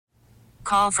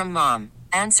Call from mom.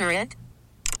 Answer it.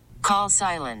 Call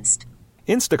silenced.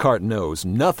 Instacart knows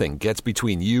nothing gets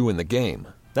between you and the game.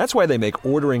 That's why they make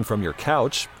ordering from your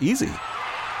couch easy.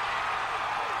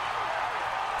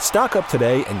 Stock up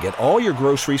today and get all your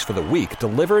groceries for the week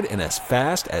delivered in as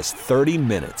fast as 30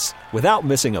 minutes without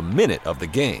missing a minute of the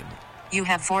game. You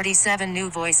have 47 new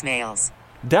voicemails.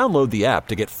 Download the app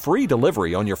to get free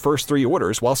delivery on your first 3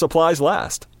 orders while supplies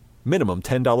last. Minimum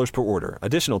 $10 per order.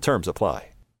 Additional terms apply.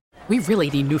 We really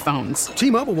need new phones.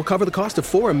 T-Mobile will cover the cost of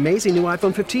 4 amazing new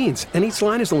iPhone 15s, and each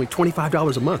line is only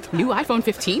 $25 a month. New iPhone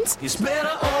 15s? It's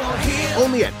better over here.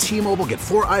 Only at T-Mobile, get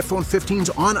 4 iPhone 15s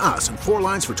on us and 4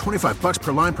 lines for $25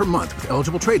 per line per month with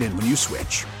eligible trade-in when you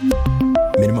switch.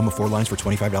 Minimum of 4 lines for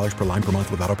 $25 per line per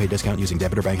month with autopay discount using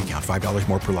debit or bank account. $5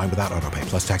 more per line without autopay,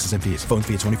 plus taxes and fees. Phone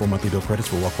fee at 24 monthly bill credits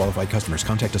for well-qualified customers.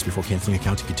 Contact us before canceling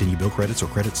account to continue bill credits or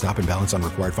credit stop and balance on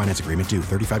required finance agreement due.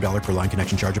 $35 per line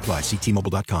connection charge applies. See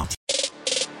T-Mobile.com.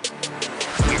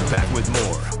 We're back with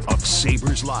more of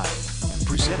Sabres Live,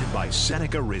 presented by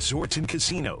Seneca Resorts and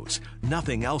Casinos.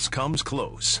 Nothing else comes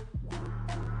close.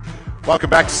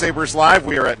 Welcome back to Sabres Live.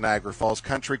 We are at Niagara Falls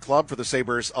Country Club for the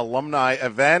Sabres alumni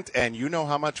event, and you know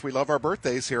how much we love our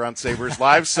birthdays here on Sabres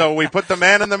Live, so we put the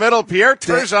man in the middle, Pierre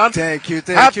Turgeon. Thank you,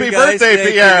 Happy guys. birthday, thank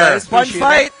Pierre.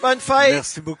 Bon fight.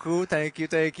 Merci beaucoup. Thank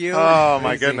you. Oh,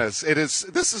 my goodness. This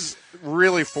is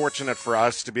really fortunate for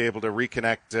us to be able to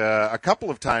reconnect a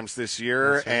couple of times this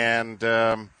year, right.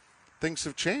 And things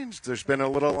have changed. There's been a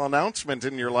little announcement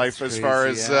in your life That's as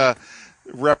crazy, far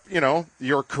as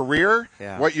your career,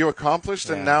 what you accomplished,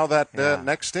 and now that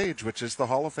next stage, which is the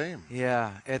Hall of Fame.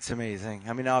 Yeah, it's amazing.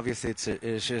 I mean, obviously,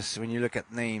 it's just when you look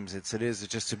at names, it's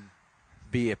just to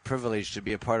be a privilege to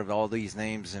be a part of all these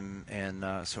names,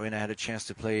 and so when I had a chance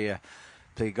to play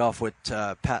golf with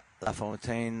Pat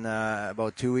LaFontaine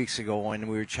about 2 weeks ago, and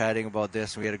we were chatting about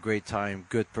this, and we had a great time.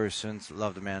 Good person,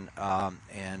 love the man,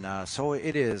 and so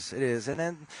it is, and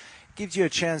then it gives you a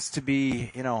chance to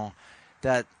be,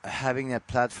 that having that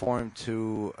platform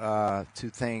to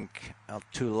think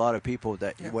to a lot of people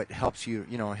that what helps you,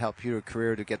 help your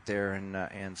career to get there,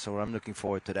 and so I'm looking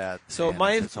forward to that. So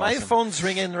my awesome. phone's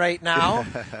ringing right now.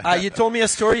 You told me a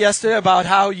story yesterday about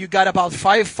how you got about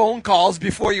 5 phone calls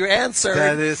before you answered.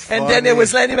 That is funny. And then it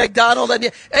was Lenny McDonald,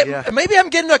 and maybe I'm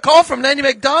getting a call from Lenny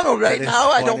McDonald right now.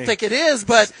 Funny. I don't think it is,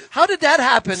 but how did that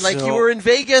happen? Like you were in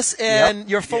Vegas and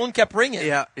your phone kept ringing.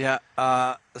 Yeah.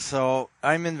 So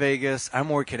I'm in Vegas. I'm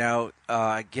working out.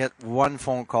 I get one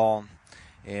phone call,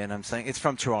 and I'm saying it's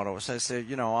from Toronto. So I said,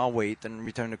 I'll wait and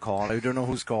return the call. I don't know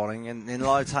who's calling, and a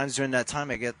lot of times during that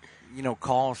time, I get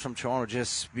calls from Toronto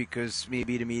just because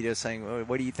maybe the media is saying,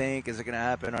 "What do you think? Is it going to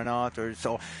happen or not?" Or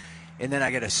so, and then I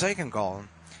get a second call,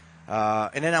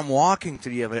 and then I'm walking to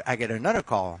the elevator. I get another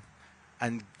call,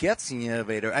 and gets in the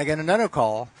elevator. I get another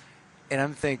call, and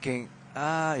I'm thinking,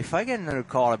 if I get another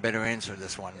call, I better answer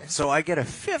this one. So I get a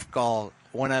 5th call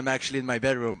when I'm actually in my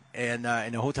bedroom and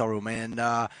in a hotel room, and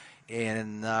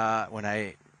when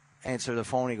I answer the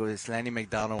phone, he goes, "It's Lanny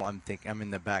McDonald." I'm thinking I'm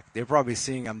in the back. They're probably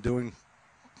seeing I'm doing,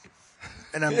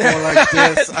 and I'm going like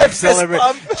this. I'm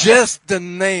celebrating just the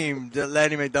name, the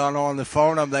Lanny McDonald on the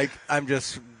phone. I'm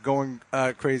just going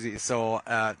crazy. So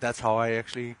that's how I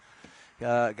actually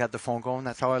got the phone call, and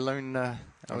that's how I learned.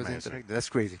 That's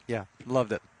crazy. Yeah,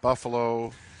 loved it.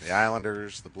 Buffalo, the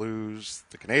Islanders, the Blues,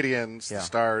 the Canadians, the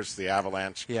Stars, the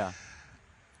Avalanche. Yeah.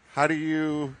 How do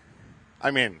you?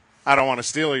 I mean, I don't want to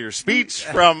steal your speech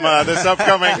from this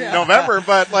upcoming November,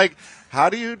 but how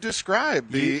do you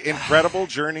describe the incredible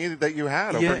journey that you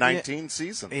had over 19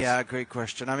 seasons? Yeah, great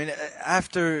question. I mean,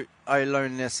 after I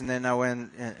learned this, and then I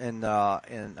went and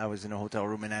I was in a hotel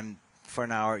room, and I'm for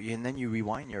an hour, and then you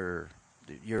rewind your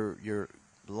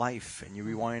life, and you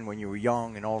rewind when you were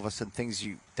young, and all of a sudden things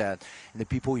and the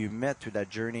people you met through that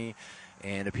journey,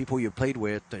 and the people you played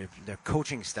with, the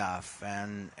coaching staff,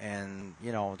 and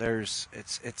there's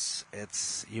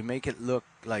it's you make it look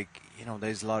like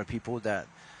there's a lot of people that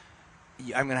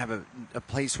I'm gonna have a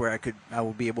place where I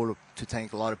will be able to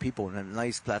thank a lot of people, and a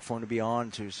nice platform to be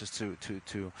on to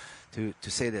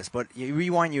say this. But you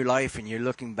rewind your life, and you're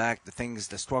looking back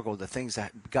the struggle, the things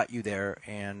that got you there,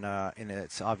 and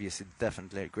it's obviously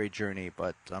definitely a great journey.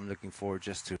 But I'm looking forward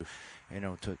just to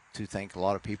thank a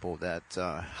lot of people that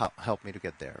helped me to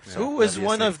get there. So who was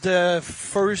one of the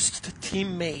first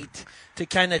teammate to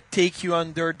kind of take you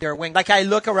under their wing? Like I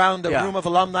look around the room of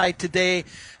alumni today,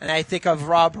 and I think of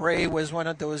Rob Ray was was one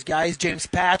of those guys. James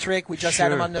Patrick, we just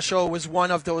had him on the show, was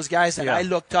one of those guys that I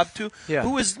looked up to. Yeah.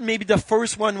 Who was maybe the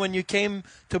first one when you came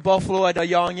to Buffalo at a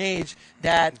young age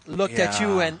that looked at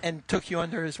you and took you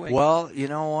under his wing? Well, you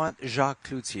know what? Jacques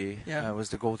Cloutier was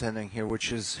the goaltending here, which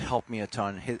has helped me a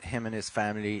ton. Him and his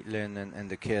family, Lynn and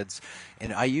the kids.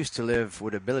 And I used to live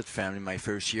with a billet family my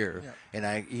first year,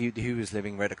 and he was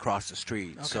living right across the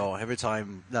street. Okay. So every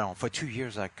time, for 2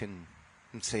 years, I couldn't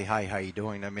say hi, how you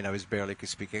doing? I mean, I was barely could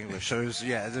speak English. So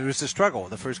there was a struggle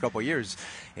the first couple of years,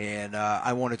 and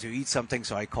I wanted to eat something,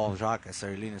 so I called Jacques. I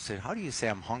started leaning and said, "How do you say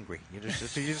I'm hungry?" It's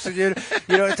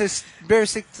just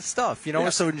basic stuff,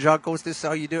 So when Jacques goes, "This is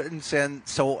how you do it," and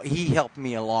so he helped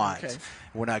me a lot. Okay.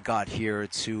 When I got here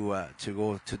to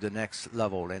go to the next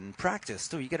level and practice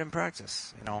too. You get in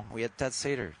practice. We had Ted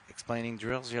Sater explaining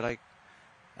drills. You're like,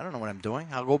 I don't know what I'm doing.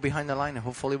 I'll go behind the line, and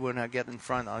hopefully when I get in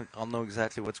front, I'll know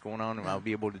exactly what's going on, and I'll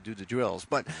be able to do the drills.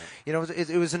 But it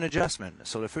was an adjustment.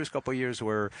 So the first couple of years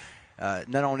were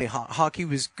not only hockey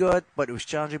was good, but it was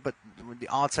challenging. But the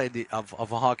outside of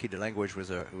hockey, the language was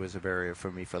a barrier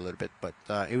for me for a little bit. But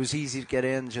it was easy to get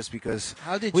in just because.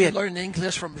 How did you learn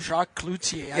English from Jacques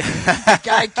Cloutier? I mean, the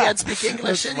guy can't speak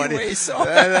English anyway. So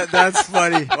that's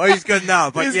funny. Well, he's good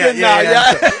now. But he's good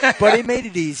now. But it made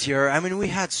it easier. I mean, we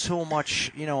had so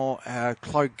much.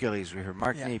 Clark Gillies, we heard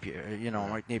Mark Napier.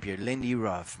 Mark Napier, Lindy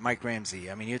Ruff, Mike Ramsey.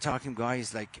 I mean, you're talking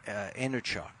guys like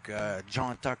Enerchuk,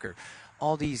 John Tucker.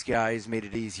 All these guys made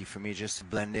it easy for me just to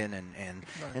blend in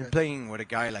and playing with a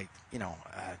guy like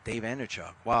Dave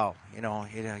Enerchuk. Wow,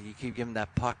 you keep giving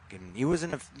that puck, and he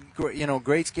wasn't a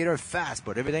great skater, fast,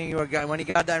 but everything when he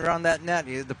got that around that net,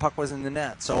 the puck was in the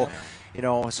net. So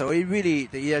so it really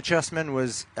the adjustment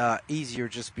was easier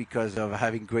just because of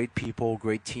having great people,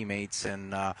 great teammates,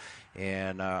 and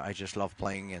I just love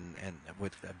playing and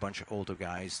with a bunch of older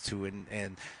guys too.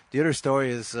 And the other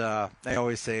story is I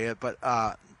always say it, but.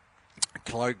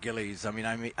 Clark Gillies. I mean,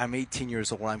 I'm 18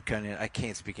 years old. I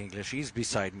can't speak English. He's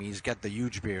beside me. He's got the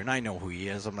huge beard, and I know who he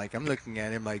is. I'm looking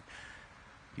at him like,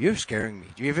 you're scaring me.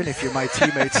 Even if you're my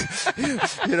teammates,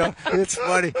 it's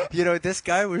funny. This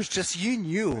guy was just you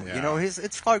knew.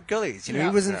 It's Clark Gillies. He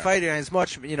wasn't fighting as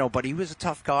much. But he was a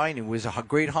tough guy, and he was a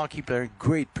great hockey player,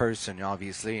 great person,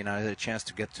 obviously. And I had a chance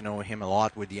to get to know him a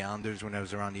lot with the Islanders when I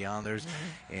was around the Islanders.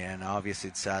 And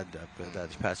obviously, it's sad that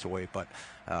he passed away, but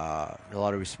a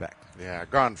lot of respect. Yeah,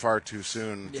 gone far too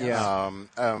soon. Yeah.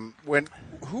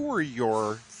 Who were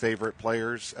your favorite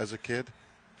players as a kid?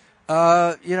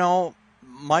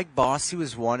 Mike Bossy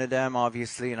was one of them,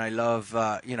 obviously, and I love,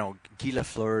 Guy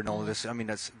Lafleur and all this. I mean,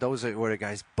 those were the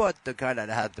guys. But the guy that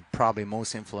had the probably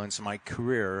most influence in my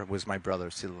career was my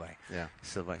brother, Sylvain. Yeah.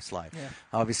 Sylvain Slide. Yeah.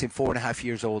 Obviously, 4.5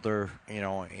 years older,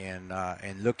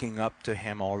 and looking up to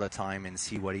him all the time and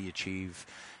see what he achieved.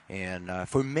 And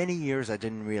for many years, I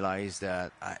didn't realize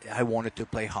that I wanted to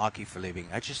play hockey for a living.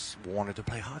 I just wanted to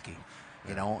play hockey.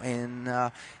 And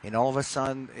all of a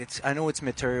sudden, I know it's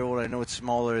material, I know it's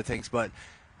smaller things, but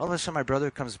all of a sudden my brother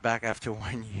comes back after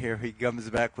 1 year. He comes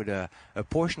back with a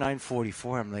Porsche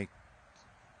 944. I'm like,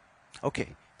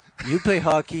 okay, you play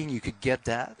hockey and you could get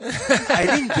that?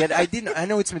 I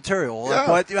know it's material,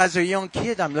 but as a young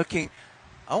kid, I'm looking,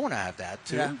 I want to have that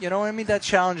too. Yeah. You know what I mean? That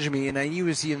challenged me, and I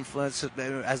knew the influence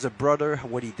as a brother,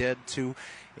 what he did too.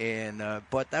 And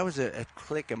but that was a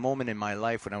moment in my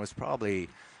life when I was probably,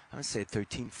 I would say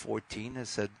 13, 14. I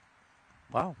said,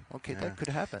 wow, okay, that could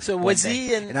happen. So was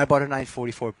he in... And I bought a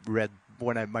 944 red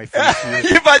when my first year.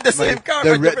 You bought the same car,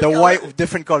 the white,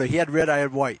 different color. He had red, I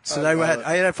had white. So I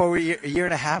had it for a year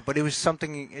and a half, but it was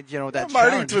something, that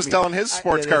Marty was telling his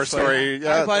sports car story.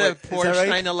 Yeah, I bought a Porsche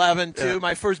 911 too,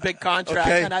 my first big contract,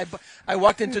 and I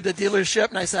walked into the dealership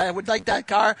and I said, I would like that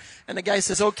car, and the guy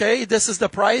says, okay, this is the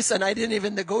price, and I didn't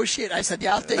even negotiate. I said,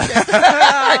 yeah, I'll take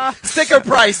it. Sticker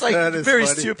price, very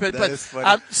funny. Stupid. That is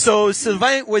funny. So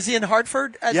Sylvain, was he in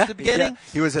Hartford at the beginning?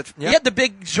 Yeah. He was at. He had the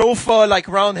big Jofa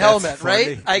round helmet, right?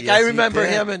 Yes, I remember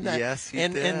him in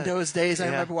those days. I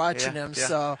remember watching him. Yeah.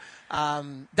 So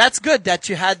that's good that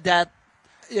you had that.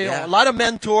 A lot of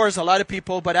mentors, a lot of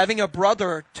people, but having a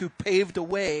brother to pave the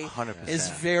way 100%. is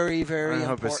very, very 100%.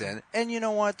 important. And you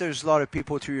know what? There's a lot of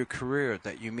people through your career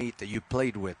that you meet that you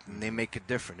played with, and they make it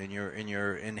different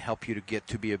and help you to get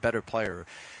to be a better player.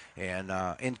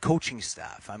 And coaching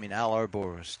staff. I mean, Al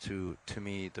Arbor was to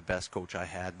me the best coach I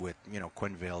had with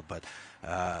Quinville,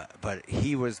 but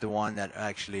he was the one that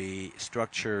actually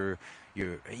structured.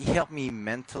 He helped me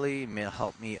mentally,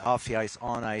 helped me off the ice,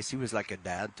 on ice. He was like a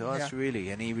dad to us, really,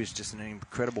 and he was just an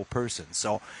incredible person.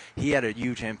 So he had a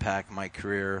huge impact on my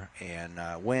career. And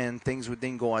when things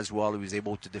didn't go as well, he was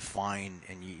able to define,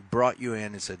 and he brought you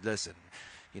in and said, "Listen,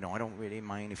 I don't really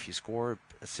mind if you score,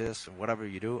 assist, or whatever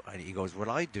you do. And he goes, what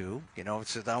I do,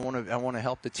 says I want to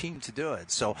help the team to do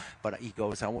it. So, but he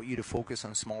goes, I want you to focus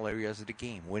on small areas of the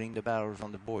game, winning the battles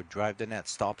on the board, drive the net,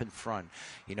 stop in front,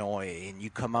 and you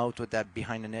come out with that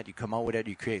behind the net, you come out with that,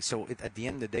 you create. So at the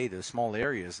end of the day, the small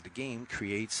areas of the game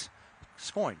creates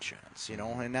scoring chance,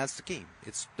 and that's the game.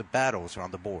 It's the battles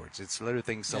on the boards. It's little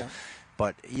things. So,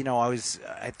 but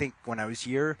I think when I was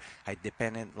here, I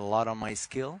depended a lot on my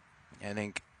skill. I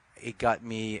think it got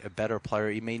me a better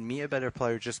player. It made me a better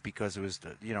player just because it was,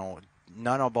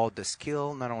 not about the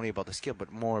skill, not only about the skill,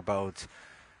 but more about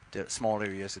the small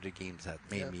areas of the games that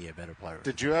made me a better player.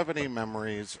 Did you have any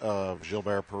memories of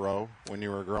Gilbert Perreault when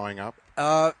you were growing up?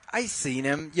 I seen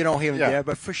him, here and there,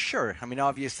 but for sure. I mean,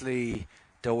 obviously,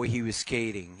 the way he was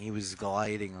skating, he was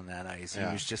gliding on that ice.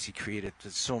 Yeah. He created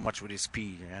so much with his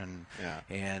speed,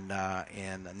 and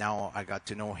now I got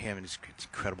to know him, and he's an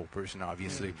incredible person,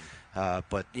 obviously.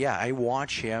 But yeah, I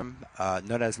watch him,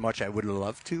 not as much I would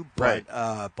love to, but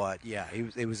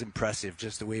it was impressive.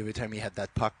 Just the way every time he had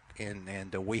that puck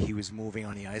and the way he was moving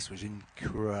on the ice was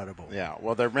incredible. Yeah,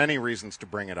 well, there are many reasons to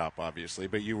bring it up, obviously,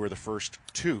 but you were the first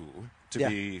two to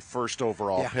be first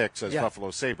overall picks as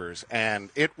Buffalo Sabres, and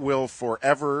it will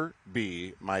forever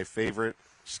be my favorite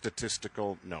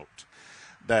statistical note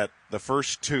that the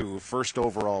first two first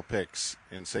overall picks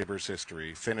in Sabres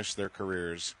history finished their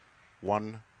careers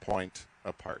 1 point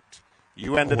apart.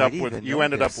 You ended up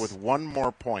with one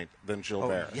more point than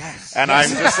Gilbert. Oh, yes. And I'm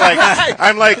just like,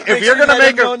 if you're going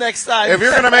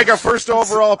to make a first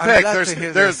overall pick,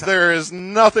 there is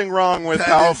nothing wrong with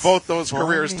how both those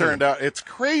careers turned out. It's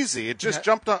crazy. It just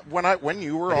jumped up when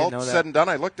you were all said and done.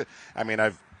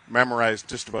 I've memorized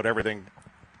just about everything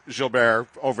Gilbert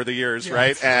over the years,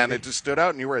 right? And it just stood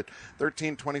out, and you were at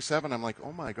 13-27. I'm like,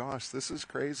 oh my gosh, this is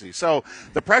crazy. So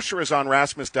the pressure is on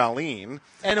Rasmus Dahlin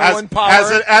and Owen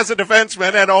Power as a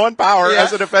defenseman, and Owen Power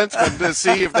as a defenseman to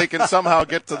see if they can somehow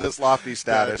get to this lofty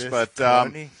status. But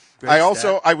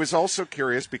I was also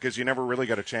curious because you never really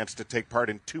got a chance to take part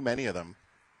in too many of them.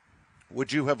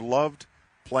 Would you have loved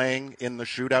playing in the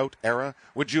shootout era?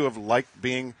 Would you have liked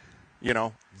being,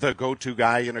 the go-to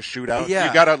guy in a shootout? Yeah.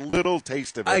 You got a little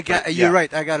taste of it. You're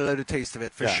right. I got a little taste of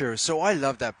it for sure. So I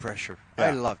love that pressure. Yeah.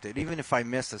 I loved it. Even if I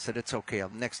missed, I said, it's okay.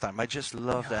 Next time. I just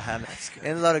love to have it.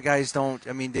 And a lot of guys don't.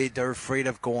 I mean, they're afraid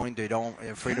of going. They're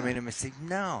afraid of making a mistake.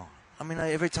 No. I mean,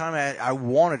 every time I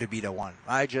wanted to be the one.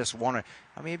 I just want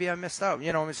to. Maybe I missed out.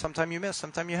 Sometimes you miss,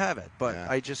 sometimes you have it. But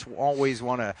I just always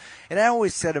want to. And I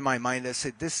always said in my mind, I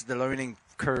said, this is the learning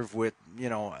curve with,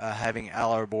 having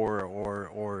Al Arbor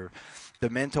or the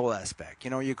mental aspect.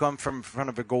 You come from in front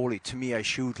of a goalie. To me, I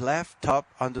shoot left, top,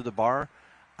 under the bar.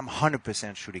 I'm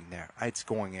 100% shooting there. It's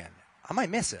going in. I might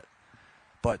miss it.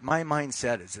 But my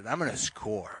mindset is that I'm going to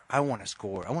score. I want to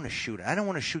score. I want to shoot. I don't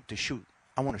want to shoot to shoot.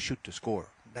 I want to shoot to score.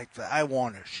 I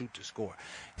want to shoot to score.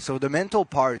 So the mental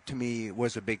part to me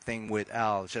was a big thing with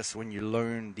Al. Just when you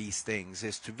learn these things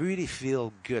is to really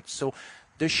feel good. So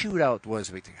the shootout was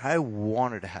a big thing. I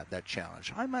wanted to have that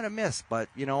challenge. I might have missed, but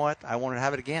you know what? I wanted to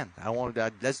have it again.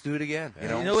 Let's do it again.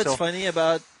 What's funny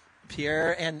about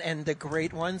Pierre and the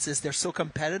great ones is they're so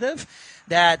competitive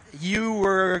that you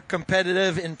were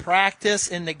competitive in practice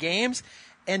in the games,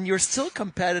 and you're still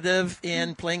competitive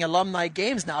in playing alumni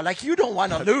games now. Like, you don't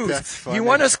want to lose. You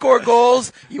want to score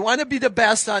goals. You want to be the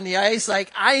best on the ice.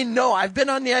 Like, I know. I've been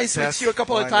on the ice with you a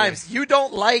couple of times. You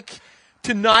don't like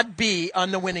to not be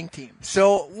on the winning team.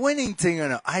 So winning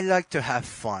team, I like to have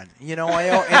fun. I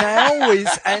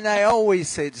always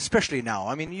say, especially now.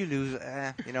 I mean, you lose,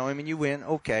 you win.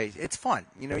 Okay, it's fun.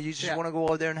 You just want to go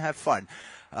out there and have fun.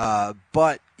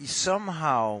 But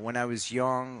somehow, when I was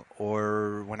young,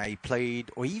 or when I played,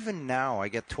 or even now, I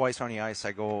get twice on the ice.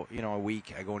 I go, a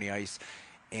week. I go on the ice,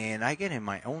 and I get in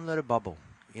my own little bubble.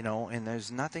 And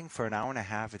there's nothing for an hour and a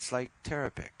half. It's like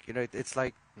therapy. It's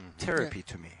like therapy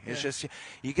to me. It's just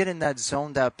you get in that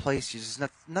zone, that place.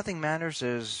 Nothing matters.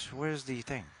 Where's the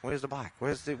thing? Where's the black?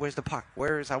 Where's the puck?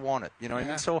 I want it? What I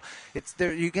mean? So it's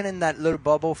there. You get in that little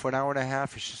bubble for an hour and a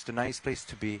half. It's just a nice place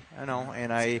to be.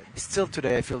 And I still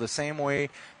today I feel the same way.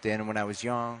 Then when I was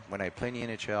young, when I played in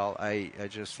the NHL, I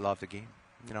just love the game.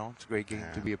 It's a great game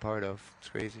to be a part of. It's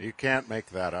crazy. You can't make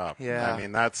that up. Yeah. I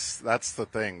mean, that's the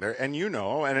thing. There, and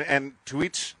and to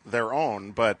each their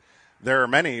own, but there are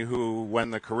many who,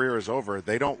 when the career is over,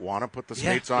 they don't want to put the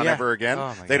skates on ever again.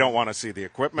 Oh, they don't want to see the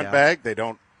equipment bag. They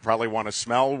don't probably want to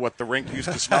smell what the rink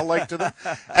used to smell like to them.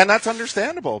 And that's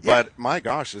understandable. But my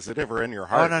gosh, is it ever in your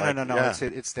heart? Oh, no. Yeah.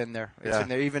 It's in there. It's in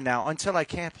there even now. Until I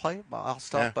can't play, I'll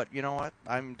stop. Yeah. But you know what?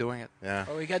 I'm doing it. Yeah.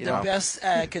 Well, we got the best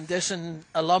conditioned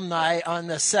alumni on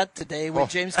the set today with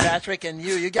James Patrick and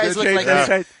you. You guys look like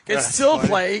you can still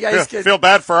play. You guys feel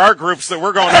bad for our groups that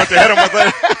we're going out to hit them with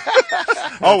it.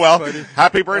 Oh, well.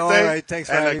 Happy birthday. All right. Thanks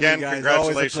for having again, me, guys.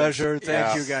 congratulations. Always a pleasure.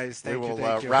 Thank you, guys. Thank we you.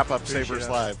 will wrap up Sabres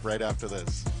Live right after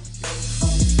this.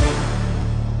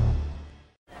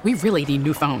 We really need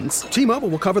new phones. T-Mobile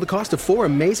will cover the cost of 4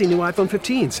 amazing new iPhone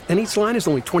 15s, and each line is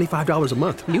only $25 a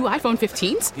month. New iPhone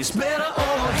 15s? It's better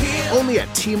over here. Only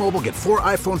at T-Mobile, get 4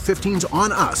 iPhone 15s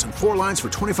on us and 4 lines for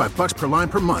 $25 per line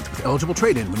per month with eligible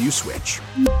trade-in when you switch.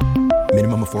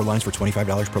 Minimum of 4 lines for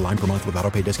 $25 per line per month with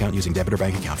autopay discount using debit or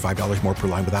bank account. $5 more per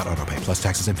line without autopay, plus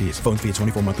taxes and fees. Phone fee at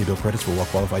 24 monthly bill credits for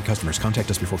well-qualified customers. Contact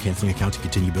us before canceling account to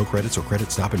continue bill credits or credit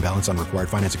stop and balance on required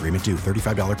finance agreement due.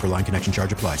 $35 per line connection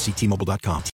charge applies. See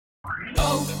T-Mobile.com.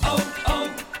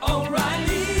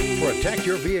 O'Reilly. Protect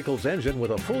your vehicle's engine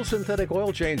with a full synthetic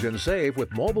oil change and save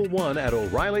with Mobile One at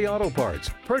O'Reilly Auto Parts.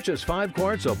 Purchase 5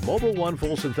 quarts of Mobile One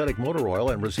full synthetic motor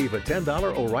oil and receive a $10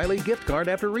 O'Reilly gift card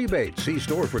after rebate. See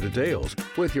store for details.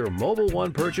 With your Mobile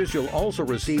One purchase, you'll also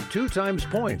receive 2 times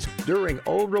points during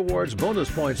O Rewards Bonus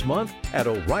Points Month at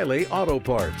O'Reilly Auto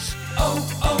Parts.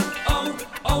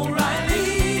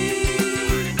 O'Reilly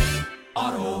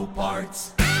Auto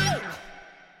Parts.